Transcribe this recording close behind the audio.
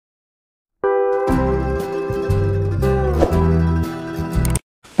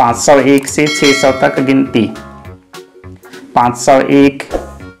501 से 600 तक गिनती। 501,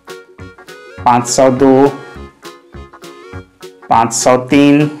 502,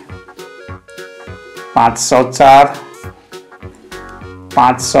 503, 504,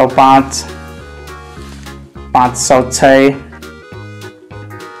 505, 506,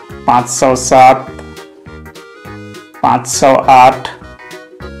 507, 508,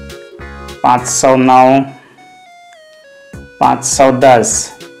 509,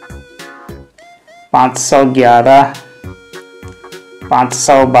 510, 511,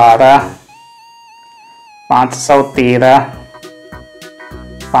 512, 513,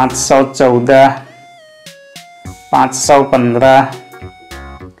 514, 515,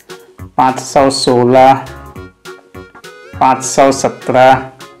 516,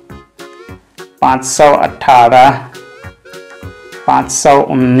 517, 518,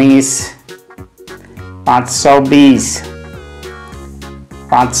 519, 520,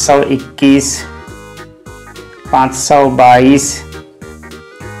 521, 522,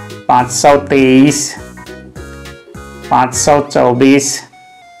 523, 524,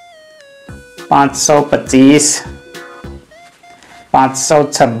 525,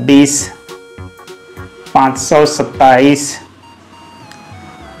 526, 527,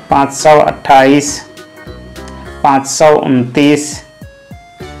 528, 529,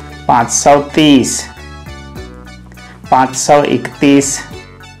 530, 531,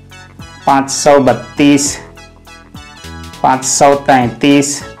 532,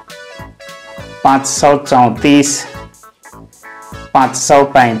 533, 534,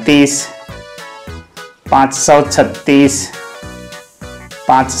 535, 536,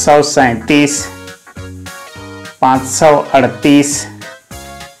 537, 538,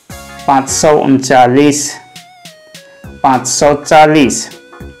 539, 540,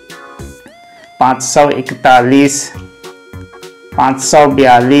 541,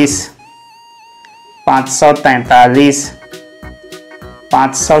 542, 543,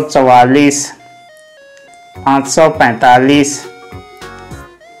 544, 545,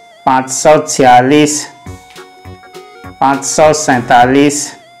 546,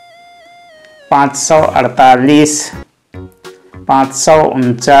 547, 548, 549,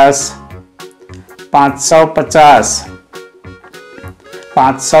 550,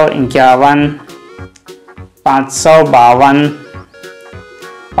 551, 552,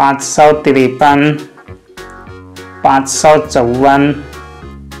 553, 554,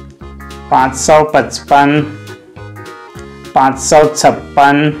 555,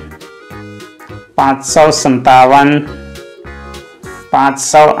 556, 557, 558,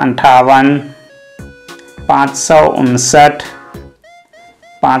 559, 560,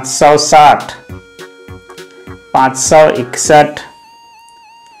 561, 562,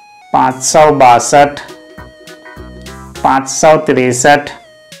 563,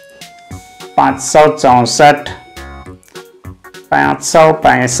 564,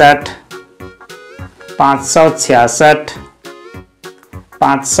 565, 566,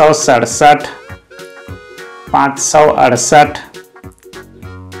 567, 568,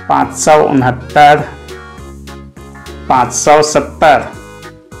 569, 570, 571, 572,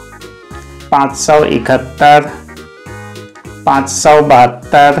 573,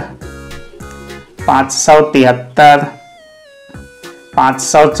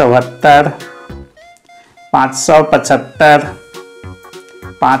 574, 575,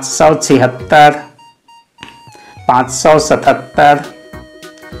 576, 577, 578,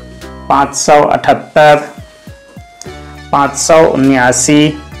 579, 580, 581,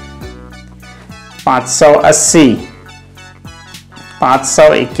 582,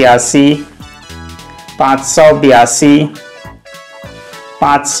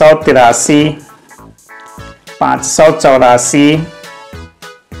 583, 584,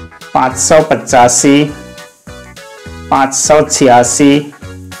 585, 586,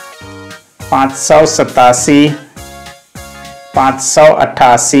 587,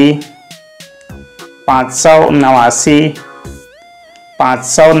 588, 589,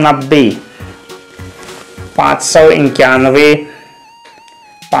 590, 591,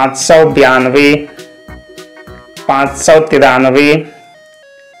 592, 593,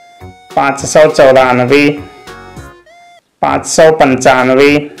 594,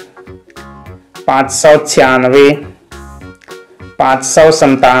 595, 596,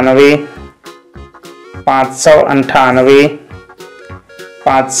 597, 598,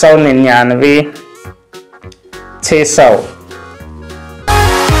 599, 600।